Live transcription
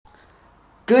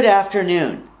Good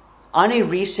afternoon. On a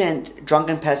recent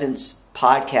Drunken Peasants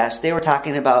podcast, they were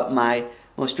talking about my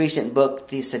most recent book,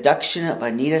 The Seduction of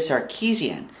Anita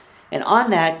Sarkeesian. And on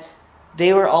that,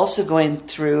 they were also going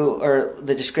through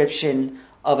the description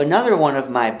of another one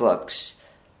of my books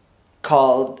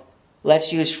called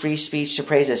Let's Use Free Speech to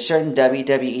Praise a Certain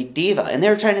WWE Diva. And they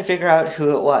were trying to figure out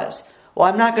who it was. Well,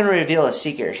 I'm not going to reveal a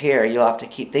secret here. You'll have to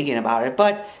keep thinking about it.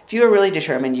 But if you are really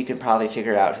determined, you can probably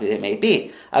figure out who they may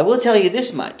be. I will tell you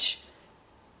this much.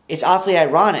 It's awfully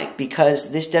ironic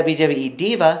because this WWE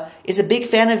Diva is a big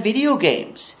fan of video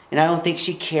games. And I don't think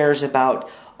she cares about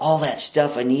all that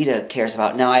stuff Anita cares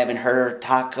about. Now, I haven't heard her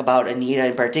talk about Anita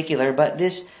in particular, but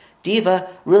this Diva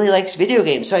really likes video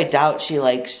games. So I doubt she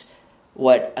likes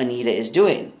what Anita is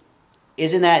doing.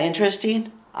 Isn't that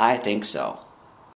interesting? I think so.